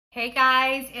Hey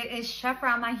guys, it is Chef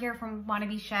Rama here from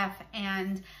wannabeechef,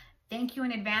 and thank you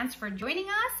in advance for joining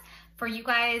us. For you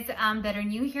guys that are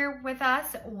new here with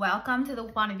us, welcome to the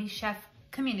wannabeechef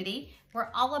community. We're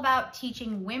all about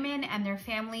teaching women and their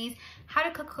families how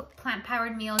to cook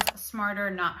plant-powered meals smarter,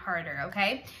 not harder,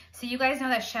 okay? So you guys know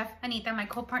that Chef Anita, my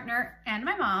co-partner, and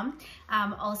my mom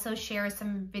also share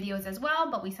some videos as well,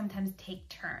 but we sometimes take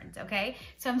turns, okay?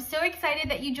 So I'm so excited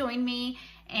that you joined me.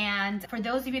 And for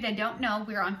those of you that don't know,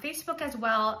 we're on Facebook as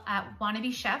well at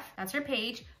wannabeechef. That's our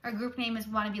page. Our group name is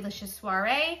wannabeelicious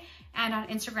soiree, and on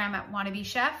Instagram at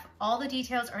wannabeechef. All the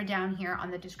details are down here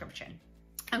on the description.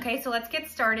 Okay, so let's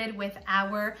get started with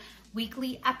our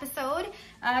weekly episode.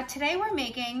 Today we're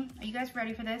making, are you guys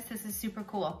ready for this? This is super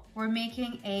cool. We're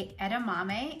making a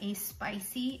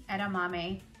spicy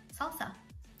edamame salsa.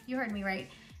 You heard me right.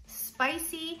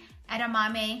 Spicy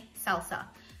edamame salsa.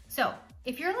 So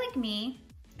if you're like me,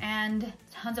 and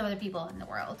tons of other people in the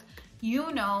world,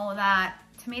 you know that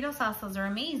tomato salsas are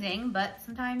amazing, but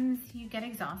sometimes you get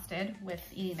exhausted with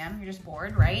eating them. You're just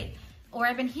bored, right? Or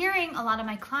I've been hearing a lot of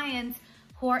my clients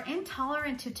who are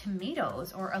intolerant to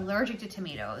tomatoes or allergic to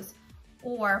tomatoes,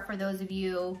 or for those of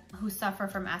you who suffer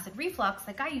from acid reflux,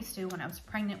 like I used to when I was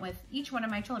pregnant with each one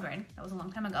of my children, that was a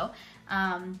long time ago,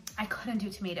 I couldn't do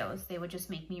tomatoes. They would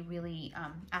just make me really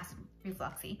acid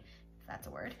refluxy. That's a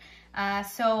word.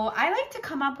 So I like to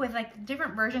come up with like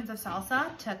different versions of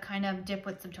salsa to kind of dip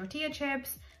with some tortilla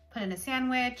chips, put in a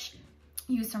sandwich,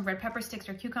 use some red pepper sticks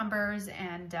or cucumbers,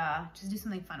 and just do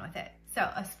something fun with it. So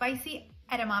a spicy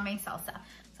edamame salsa.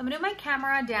 So I'm gonna move my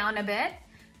camera down a bit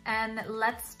and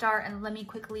let's start, and let me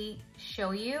quickly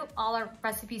show you. All our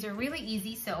recipes are really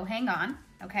easy, so hang on,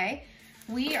 okay?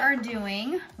 We are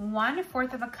doing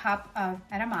 1/4 of a cup of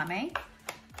edamame.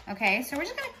 Okay, so we're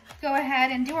just gonna go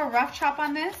ahead and do a rough chop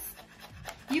on this.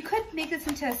 You could make this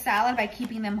into a salad by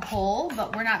keeping them whole,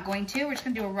 but we're not going to. We're just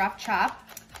gonna do a rough chop.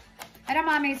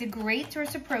 Edamame is a great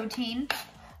source of protein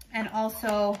and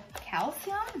also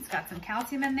calcium. It's got some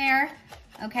calcium in there,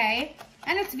 okay?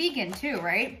 And it's vegan too,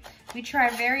 right? We try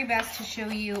our very best to show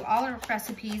you all our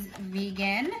recipes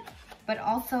vegan, but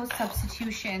also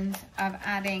substitutions of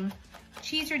adding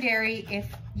cheese or dairy if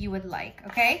you would like,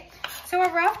 okay? So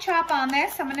a rough chop on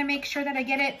this. I'm gonna make sure that I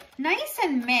get it nice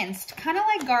and minced, kind of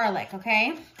like garlic,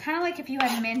 okay? Kind of like if you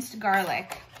had minced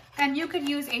garlic. And you could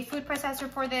use a food processor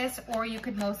for this, or you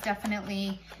could most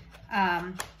definitely,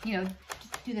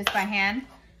 do this by hand.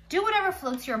 Do whatever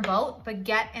floats your boat, but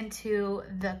get into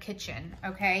the kitchen,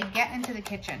 okay? Get into the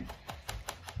kitchen.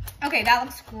 Okay, that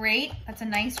looks great. That's a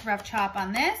nice rough chop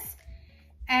on this.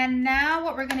 And now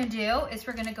what we're gonna do is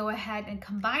we're gonna go ahead and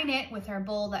combine it with our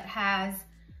bowl that has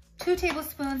 2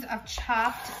 tablespoons of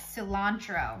chopped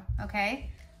cilantro,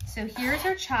 okay? So here's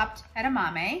our chopped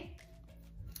edamame.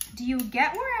 Do you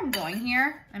get where I'm going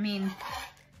here? I mean,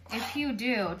 if you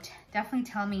do,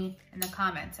 definitely tell me in the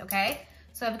comments, okay?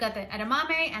 So I've got the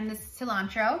edamame and the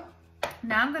cilantro.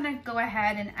 Now I'm gonna go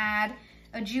ahead and add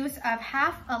a juice of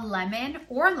half a lemon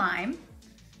or lime.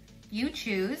 You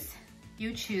choose,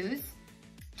 you choose.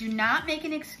 Do not make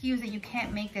an excuse that you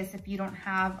can't make this if you don't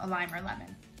have a lime or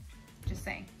lemon. Just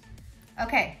saying.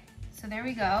 Okay, so there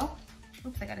we go.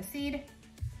 Oops, I got a seed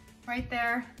right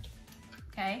there.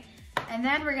 Okay, and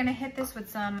then we're gonna hit this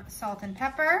with some salt and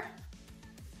pepper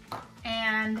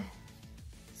and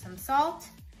some salt.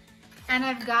 And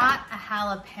I've got a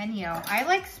jalapeno. I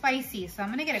like spicy, so I'm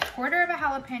gonna get 1/4 of a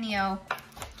jalapeno,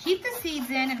 keep the seeds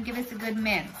in and give this a good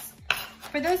mince.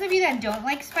 For those of you that don't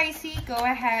like spicy, go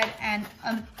ahead and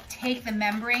take the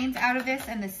membranes out of this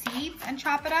and the seeds and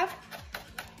chop it up.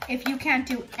 If you can't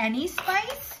do any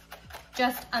spice,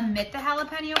 just omit the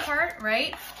jalapeno part,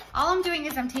 right? All I'm doing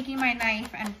is I'm taking my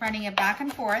knife and running it back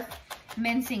and forth,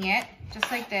 mincing it, just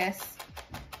like this.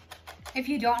 If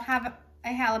you don't have a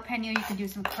jalapeno, you can do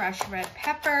some crushed red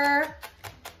pepper.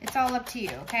 It's all up to you,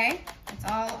 okay? It's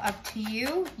all up to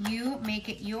you. You make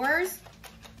it yours,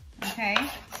 okay?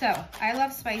 So I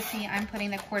love spicy. I'm putting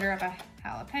the 1/4 of a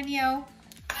jalapeno.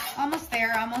 Almost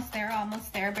there, almost there,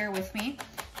 almost there. Bear with me.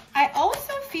 I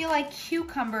also feel like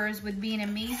cucumbers would be an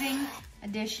amazing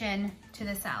addition to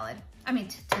the salad. I mean,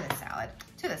 to the salad,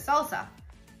 to the salsa.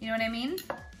 You know what I mean?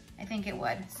 I think it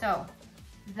would. So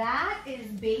that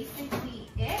is basically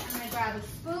it. I'm gonna grab a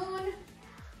spoon,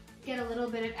 get a little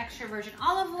bit of extra virgin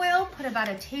olive oil, put about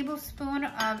a tablespoon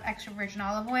of extra virgin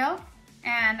olive oil,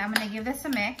 and I'm gonna give this a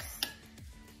mix.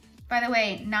 By the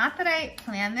way, not that I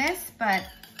planned this, but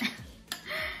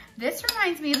this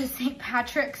reminds me of the St.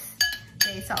 Patrick's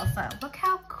Day salsa. Look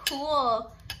how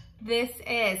cool this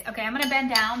is. Okay, I'm gonna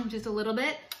bend down just a little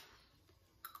bit.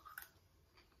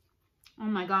 Oh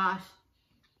my gosh.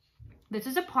 This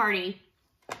is a party.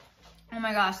 Oh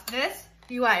my gosh, this,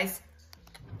 you guys,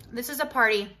 this is a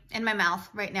party in my mouth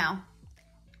right now.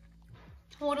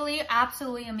 Totally,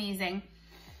 absolutely amazing.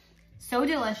 So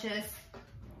delicious,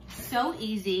 so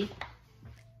easy.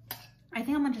 I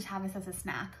think I'm gonna just have this as a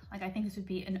snack. Like, I think this would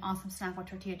be an awesome snack with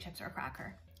tortilla chips or a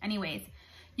cracker. Anyways,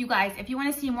 you guys, if you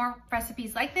wanna see more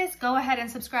recipes like this, go ahead and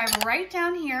subscribe right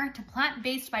down here to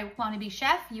Plant-Based by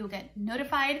Wannabeechef. You will get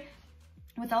notified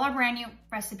with all our brand new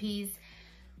recipes.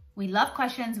 We love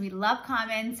questions, we love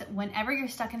comments. Whenever you're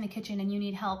stuck in the kitchen and you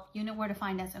need help, you know where to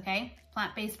find us, okay?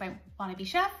 Plant-Based by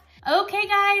Wannabeechef. Okay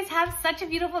guys, have such a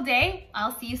beautiful day.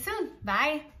 I'll see you soon.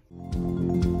 Bye.